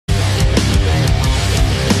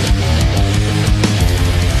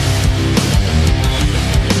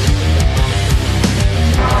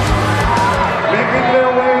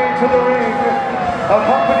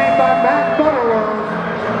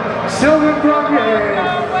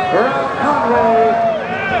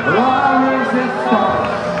La Résistance.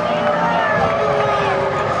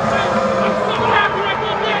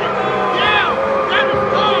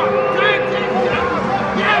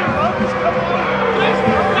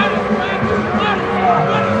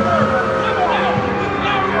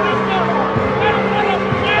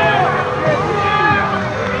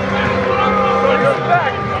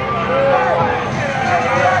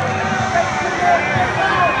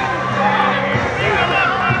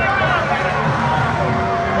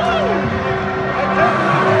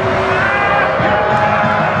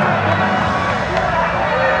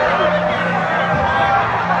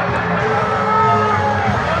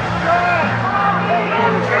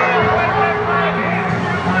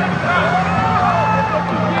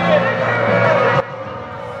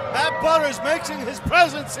 Making his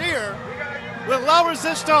presence here with La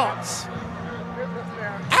Résistance.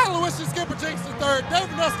 Aloysius Skipper Jinx III,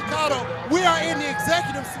 David Estacado, we are in the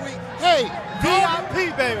executive suite. Hey,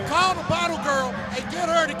 VIP, baby. Call the bottle girl and get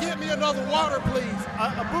her to get me another water, please.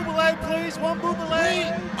 A boobalay, please. One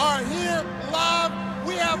boobalay. We are here live.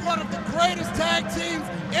 We have one of the greatest tag teams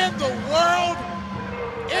in the world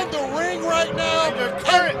in the ring right now. And your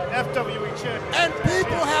current FWE champion. And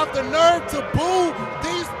people have the nerve to boo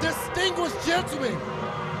these distinguished gentlemen.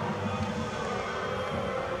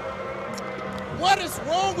 What is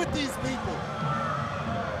wrong with these people?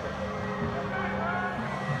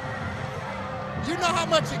 You know how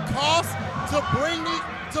much it costs to bring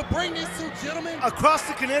these two gentlemen across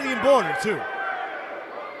the Canadian border too.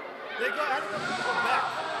 They go back.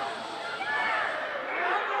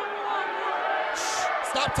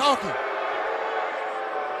 Stop talking.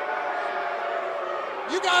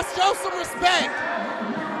 You guys show some respect.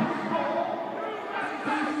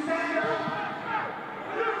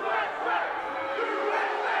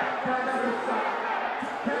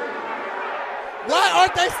 Why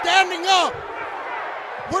aren't they standing up?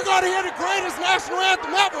 We're going to hear the greatest national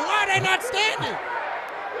anthem ever. Why are they not standing?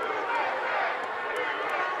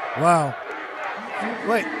 Wow.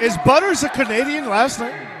 Wait, is Butters a Canadian last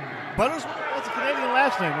name? Butters, that's a Canadian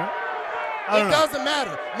last name, right? It doesn't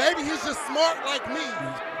matter. Maybe he's just smart like me.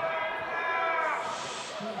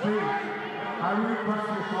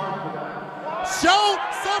 Show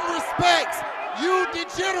some respect, you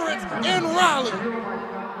degenerates in Raleigh.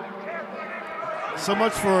 So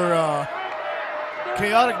much for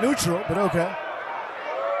chaotic neutral, but okay.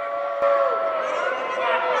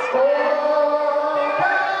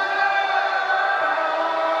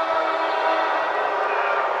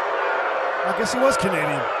 I guess he was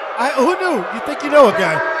Canadian. Who knew? You think you know a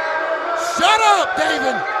guy? Shut up,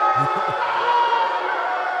 David!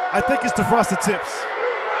 I think it's the frosted tips.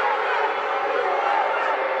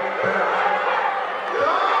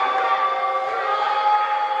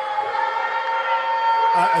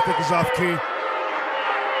 I think he's off key.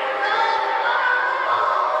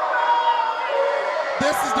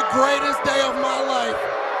 This is the greatest day of my life.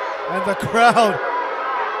 And the crowd,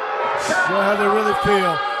 show how they really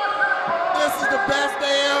feel. This is the best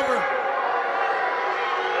day ever.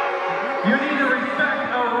 You need to respect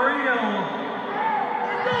a real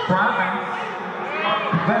province of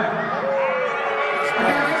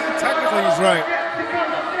Technically, he's right.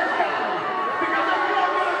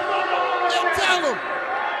 Yeah, tell him.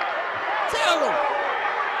 Tell him.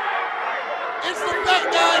 It's the fat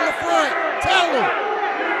guy in the front. Tell him.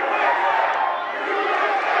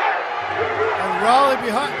 And Raleigh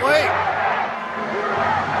behind. Wait.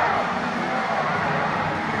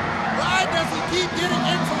 Why does he keep getting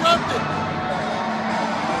interrupted?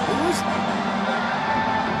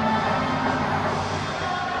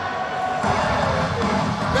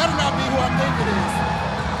 Better not be who I think it is.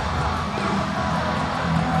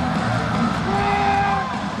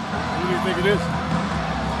 Who do you think it is?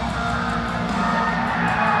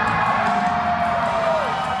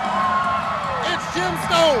 It's Jim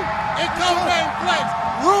Stone and Codename Flex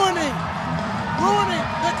ruining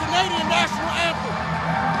the Canadian national anthem.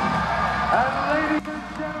 And ladies and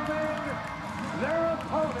gentlemen, their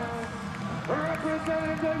opponent,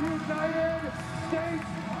 representing the United States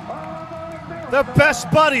of America. The best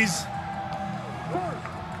buddies. First,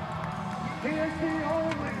 he is the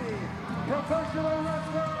only professional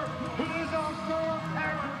wrestler who is also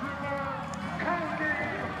entrepreneur,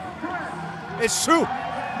 Codename Flex. It's true.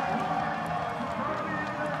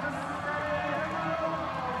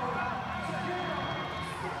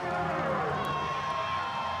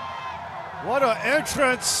 What an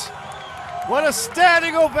entrance. What a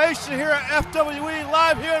standing ovation here at FWE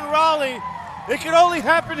live here in Raleigh. It can only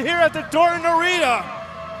happen here at the Dorton Arena.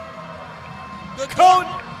 The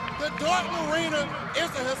Dorton Arena is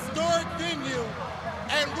a historic venue,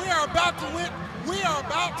 and we are about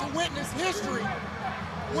to witness history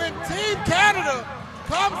when Team Canada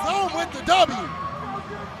comes home with the W.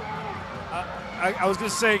 I was going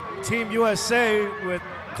to say Team USA with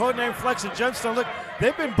Codename, FLX, and Gemstone. Look,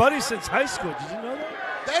 they've been buddies since high school. Did you know that?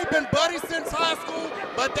 They've been buddies since high school,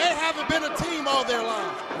 but they haven't been a team all their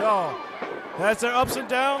lives. No. That's their ups and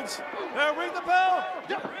downs. Ring the bell.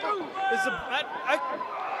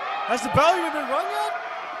 Has the bell even been rung yet?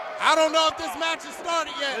 I don't know if this match has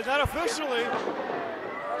started yet. Not officially.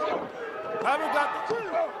 Haven't got the...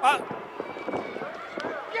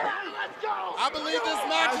 I believe this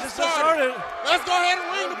match has started. Let's go ahead and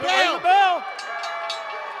ring the bell. Ring the bell.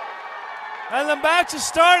 And the match is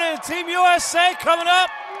starting. Team USA coming up.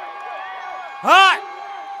 Hot.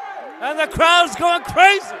 And the crowd's going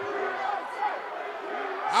crazy.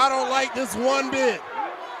 I don't like this one bit.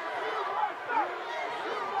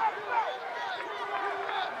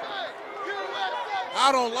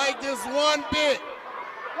 I don't like this one bit.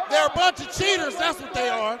 They're a bunch of cheaters, that's what they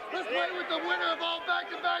are. Let's play with the winner of all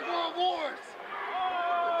back-to-back World Wars.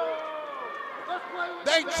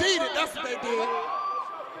 They cheated, that's what they did.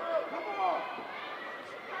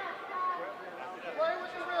 Play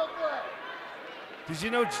with the real flag. Did you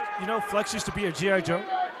know FLX used to be a G.I. Joe?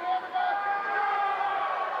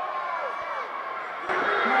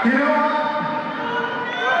 You know what?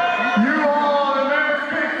 You all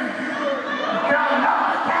Americans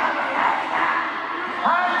cannot.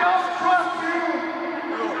 I don't trust you.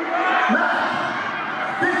 Now,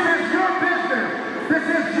 this is your business. This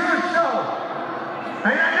is your show.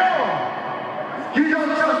 And I know you don't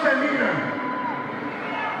trust them either.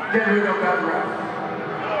 Get rid of that ref.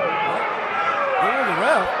 Get rid of the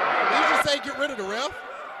ref? Did you just say get rid of the ref?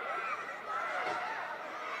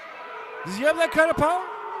 Does he have that kind of power?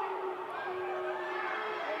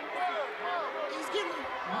 He's getting...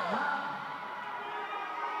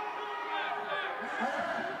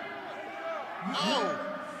 Oh.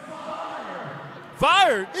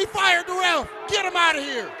 Fired? He fired the ref. Get him out of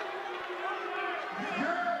here.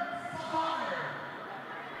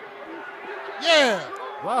 Yeah.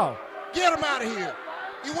 Wow. Get him out of here.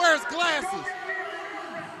 He wears glasses.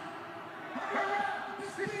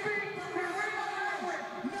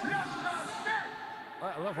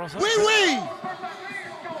 Oui, oui.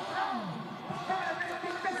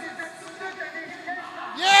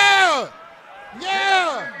 Yeah.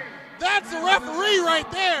 Yeah. That's a referee right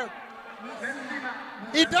there.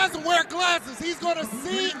 He doesn't wear glasses. He's going to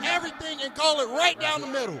see everything and call it right down the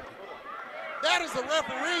middle. That is a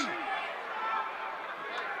referee.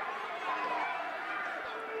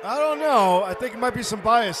 I don't know. I think it might be some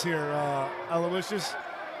bias here, Aloysius.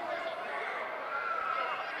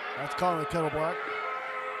 That's calling the kettle black.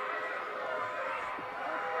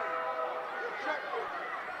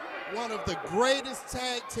 One of the greatest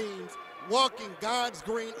tag teams walking God's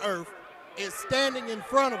green earth is standing in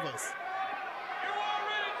front of us.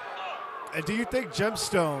 And do you think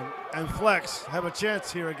Gemstone and FLX have a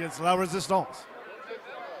chance here against La Résistance?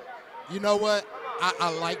 You know what? I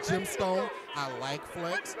like Gemstone. I like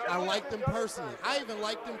FLX. I like them personally. I even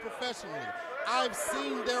like them professionally. I've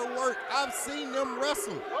seen their work. I've seen them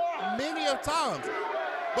wrestle many of times.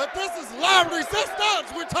 But this is La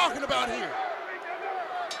Résistance we're talking about here.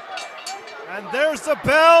 And there's the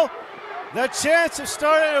bell. The chance of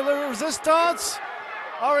starting La Résistance.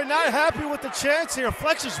 Are we not happy with the chance here?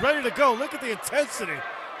 FLX is ready to go. Look at the intensity.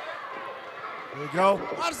 There we go.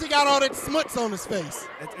 Why does he got all that smuts on his face?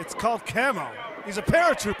 It's called camo. He's a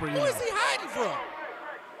paratrooper. Who is he hiding from?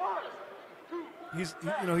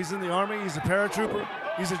 He's in the Army. He's a paratrooper.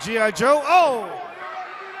 He's a G.I. Joe. Oh!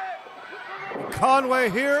 Conway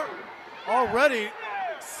here already.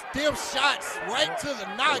 Stiff shots right to the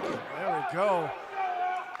noggin. There we go.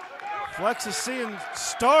 FLX is seeing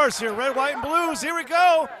stars here, red, white, and blues. Here we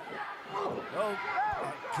go. Oh,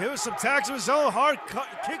 give us some tags of his own. Hard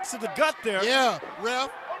kicks to the gut there. Yeah,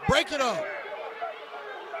 ref, break it up.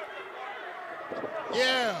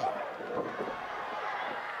 Yeah.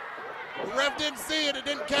 The ref didn't see it, it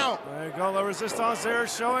didn't count. There you go, La Résistance there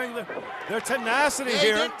showing their tenacity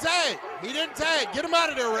here. He didn't tag. He didn't tag. Get him out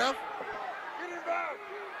of there, ref.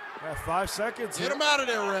 Got 5 seconds here. Get him out of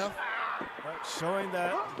there, ref. Showing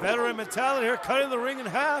that veteran mentality here, cutting the ring in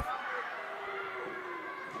half.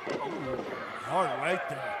 Ooh, hard right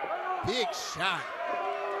there. Big shot.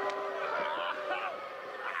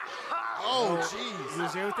 Oh, jeez.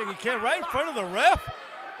 Using everything he can right in front of the ref.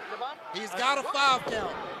 He's got a 5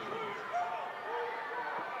 count.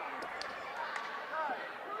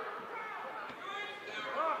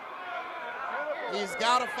 He's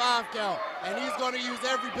got a 5 count, and he's going to use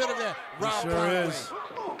every bit of that. He sure is.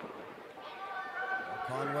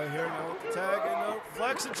 Conway here now with the tag and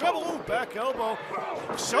Flex in trouble. Ooh, back elbow.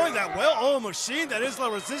 Showing that well-oiled machine that is La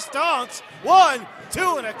Resistance. 1,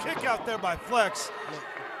 2, and a kick out there by Flex.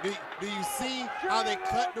 Look, do you see how they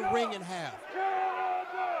cut the ring in half?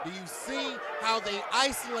 Do you see how they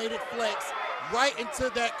isolated Flex right into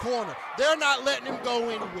that corner? They're not letting him go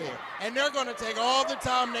anywhere, and they're going to take all the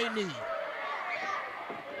time they need.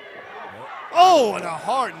 Oh, and a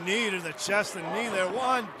hard knee to the chest and knee there.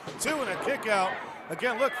 1, 2, and a kick out.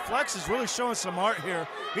 Again, look, Flex is really showing some heart here.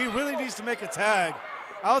 He really needs to make a tag.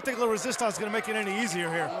 I don't think La Resistance is going to make it any easier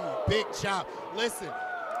here. Ooh, big chop. Listen,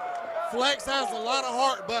 Flex has a lot of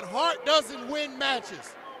heart, but heart doesn't win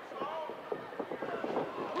matches.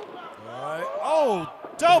 All right. Oh,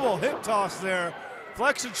 double hip toss there.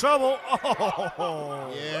 Flex in trouble.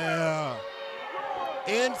 Oh. Yeah.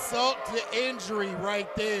 Insult to injury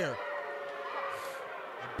right there.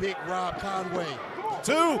 Big Rob Conway.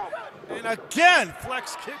 2, and again,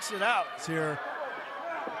 Flex kicks it out here.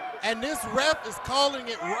 And this ref is calling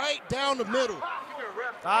it right down the middle.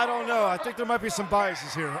 I don't know. I think there might be some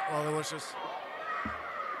biases here, Aloysius.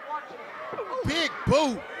 Big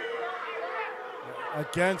boot.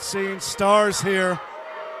 Again, seeing stars here.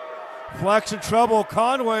 Flex in trouble.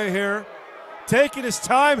 Conway here, taking his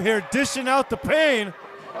time here, dishing out the pain.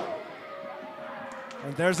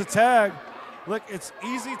 And there's a tag. Look, it's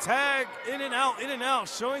easy tag, in and out,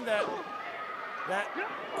 showing that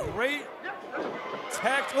great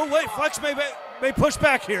tag. Oh, wait, Flex may push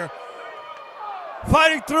back here.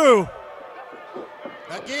 Fighting through.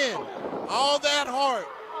 Again, all that heart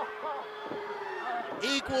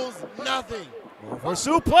equals nothing. For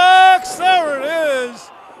suplex, there it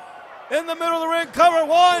is. In the middle of the ring, cover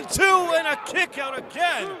 1, 2, and a kick out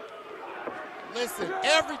again. Listen,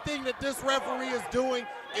 everything that this referee is doing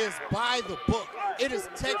is by the book. It is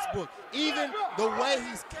textbook. Even the way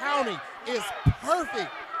he's counting is perfect.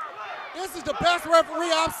 This is the best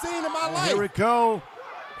referee I've seen in my life. Here we go.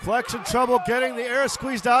 Flex in trouble, getting the air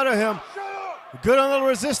squeezed out of him. Good on the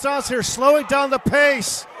Resistance here, slowing down the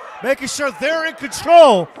pace, making sure they're in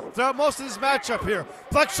control throughout most of this matchup here.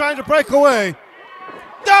 Flex trying to break away.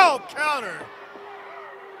 No, counter.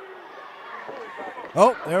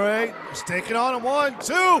 Oh, there he is, taking on him. 1,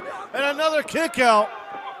 2, and another kick out.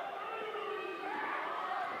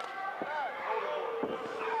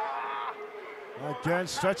 Again,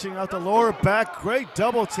 stretching out the lower back. Great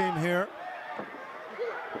double team here.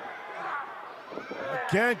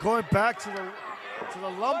 Again, going back to the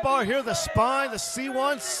lumbar here, the spine, the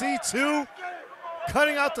C1, C2.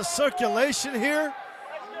 Cutting out the circulation here.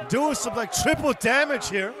 Doing some like triple damage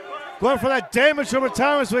here. Going for that damage over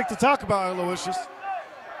time as we like to talk about, Aloysius.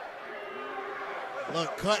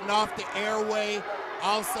 Look, cutting off the airway,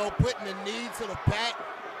 also putting the knee to the back.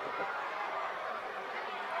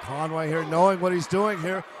 Conway here knowing what he's doing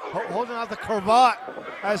here, holding out the cravat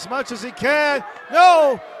as much as he can.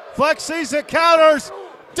 No! Flex sees it, counters.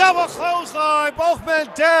 Double clothesline, both men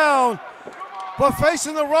down. But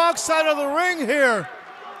facing the wrong side of the ring here.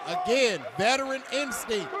 Again, veteran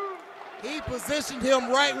instinct. He positioned him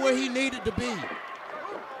right where he needed to be.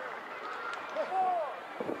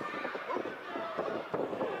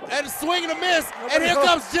 And a swing and a miss, and here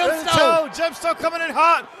comes Gemstone. Gemstone coming in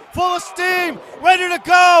hot, full of steam, ready to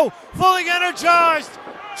go, fully energized,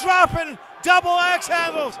 dropping double axe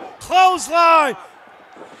handles, clothesline.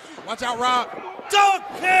 Watch out, Rob. Dog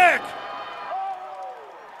kick.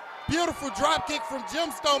 Beautiful drop kick from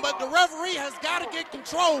Gemstone, but the referee has got to get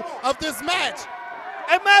control of this match.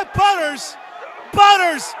 And Matt Butters,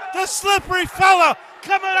 the slippery fella,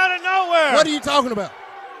 coming out of nowhere. What are you talking about?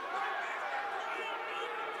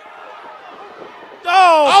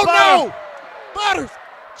 Oh no! Butters,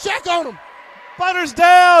 check on him. Butters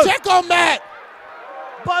down. Check on Matt.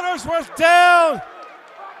 Buttersworth down.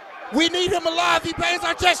 We need him alive. He pays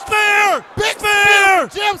our check. Spear! Big spear!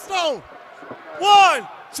 Gemstone. 1,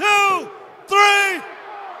 2, 3.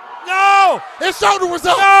 No! His shoulder was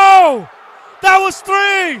up. No! That was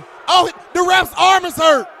 3. Oh, the ref's arm is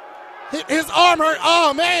hurt. His arm hurt.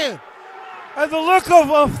 Oh, man. And the look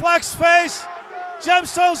of Flex's face,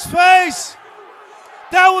 Gemstone's face,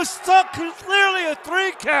 that was stuck clearly a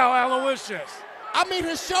 3 count, Aloysius. I mean,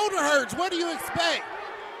 his shoulder hurts. What do you expect?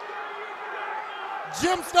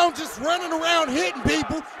 Gemstone just running around hitting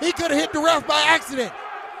people. He could have hit the ref by accident.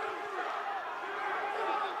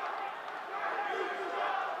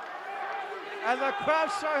 And the crowd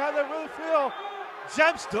showing how they really feel.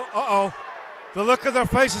 Gemstone, the look of their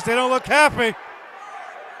faces, they don't look happy.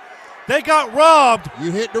 They got robbed.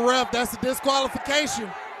 You hit the ref, that's a disqualification.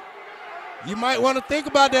 You might want to think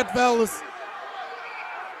about that, fellas.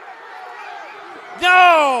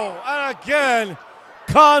 No! And again,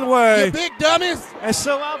 Conway. You big dummies. And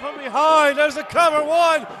so out from behind, there's a cover.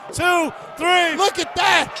 1, 2, 3. Look at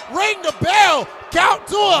that. Ring the bell. Count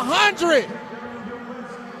to 100.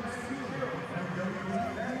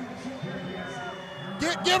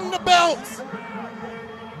 Give them the belts.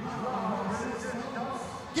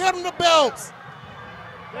 Give them the belts.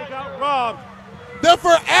 They got robbed. The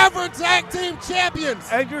forever tag team champions.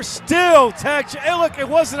 And you're still tag. Hey, look, it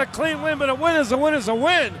wasn't a clean win, but a win is a win is a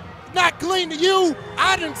win. Not clean to you.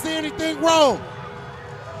 I didn't see anything wrong.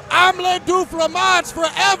 I'm Le Du Fromage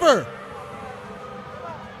forever.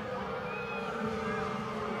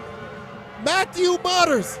 Matthew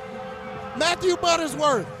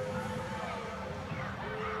Buttersworth,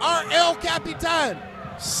 our El Capitan.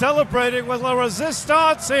 Celebrating with La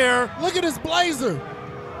Resistance here. Look at his blazer.